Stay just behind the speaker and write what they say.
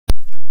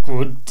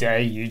Good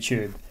day,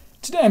 YouTube.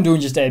 Today I'm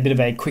doing just a bit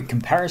of a quick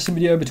comparison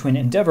video between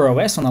Endeavour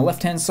OS on the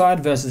left-hand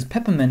side versus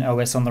Peppermint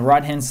OS on the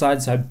right-hand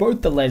side. So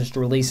both the latest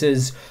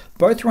releases,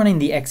 both running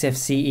the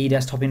XFCE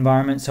desktop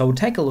environment. So we'll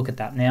take a look at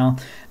that now.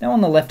 Now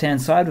on the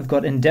left-hand side, we've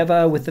got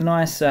Endeavour with the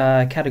nice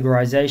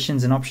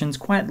categorizations and options,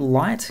 quite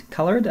light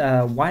colored,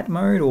 white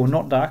mode, or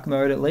not dark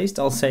mode at least,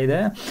 I'll say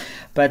there.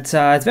 But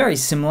it's very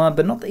similar,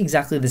 but not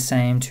exactly the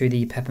same to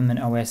the Peppermint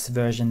OS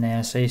version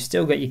there. So you've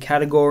still got your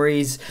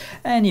categories,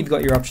 and you've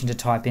got your option to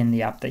type in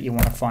the app that you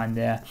want to find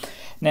there.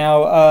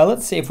 Now,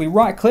 let's see, if we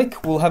right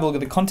click, we'll have a look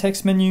at the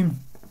context menu.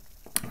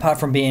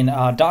 Apart from being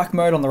dark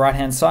mode on the right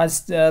hand side,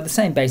 the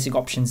same basic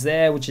options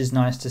there, which is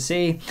nice to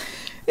see.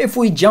 If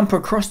we jump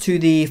across to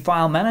the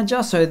file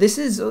manager, so this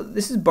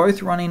is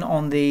both running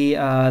on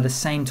the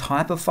same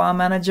type of file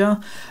manager,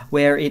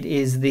 where it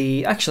is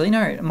the, actually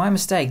no, my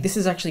mistake, this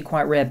is actually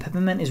quite rare.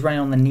 Peppermint is running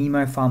on the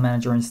Nemo file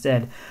manager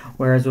instead,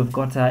 whereas we've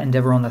got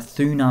Endeavour on the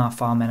Thunar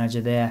file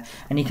manager there.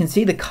 And you can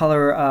see the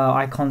color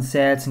icon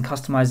sets and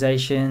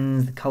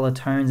customizations, the color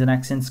tones and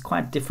accents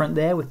quite different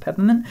there with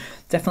Peppermint.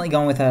 Definitely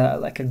going with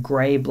like a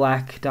gray,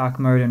 black, dark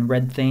mode and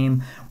red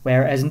theme,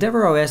 whereas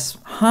Endeavour OS,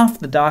 half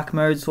the dark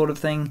mode sort of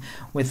thing,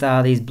 with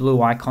these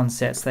blue icon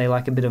sets. They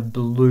like a bit of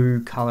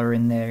blue color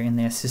in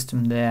their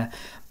system there.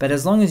 But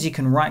as long as you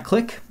can right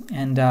click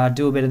and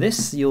do a bit of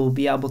this, you'll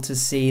be able to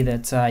see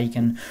that you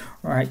can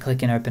right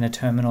click and open a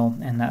terminal,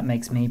 and that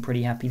makes me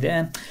pretty happy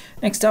there.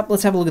 Next up,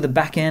 let's have a look at the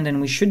back end, and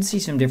we should see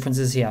some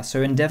differences here.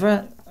 So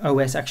Endeavour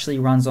OS actually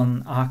runs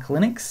on Arch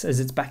Linux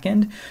as its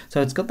backend,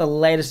 so it's got the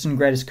latest and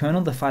greatest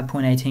kernel, the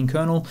 5.18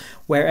 kernel,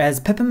 whereas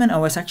Peppermint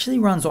OS actually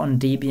runs on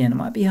Debian. It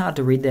might be hard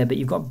to read there, but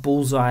you've got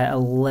Bullseye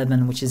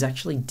 11, which is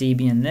actually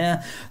Debian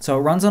there. So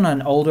it runs on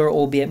an older,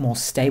 albeit more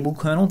stable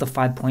kernel, the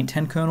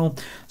 5.10 kernel.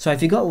 So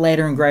if you've got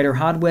later and greater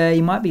hardware,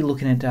 you might be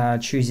looking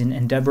at choosing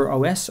Endeavour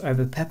OS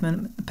over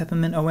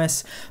Peppermint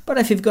OS. But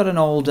if you've got an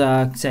old,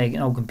 say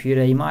an old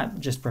computer, you might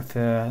just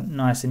prefer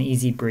nice and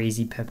easy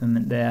breezy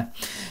Peppermint there.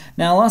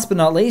 Now, last but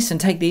not least,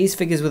 and take these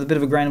figures with a bit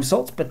of a grain of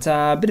salt, but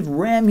a bit of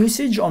RAM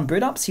usage on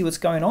boot up, see what's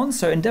going on.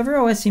 So Endeavour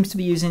OS seems to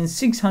be using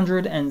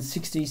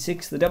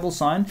 666, the devil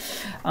sign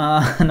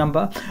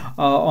number,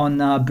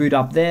 on boot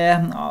up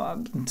there.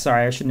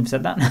 Sorry, I shouldn't have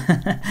said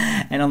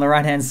that. And on the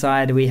right hand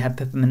side, we have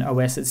Peppermint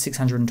OS at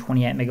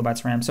 628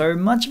 megabytes RAM. So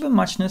much of a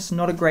muchness,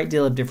 not a great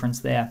deal of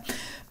difference there.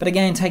 But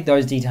again, take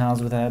those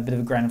details with a bit of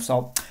a grain of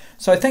salt.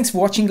 So thanks for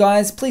watching,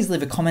 guys. Please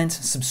leave a comment,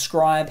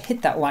 subscribe,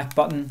 hit that like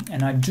button,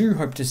 and I do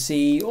hope to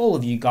see all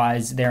of you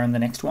guys there in the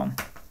next one.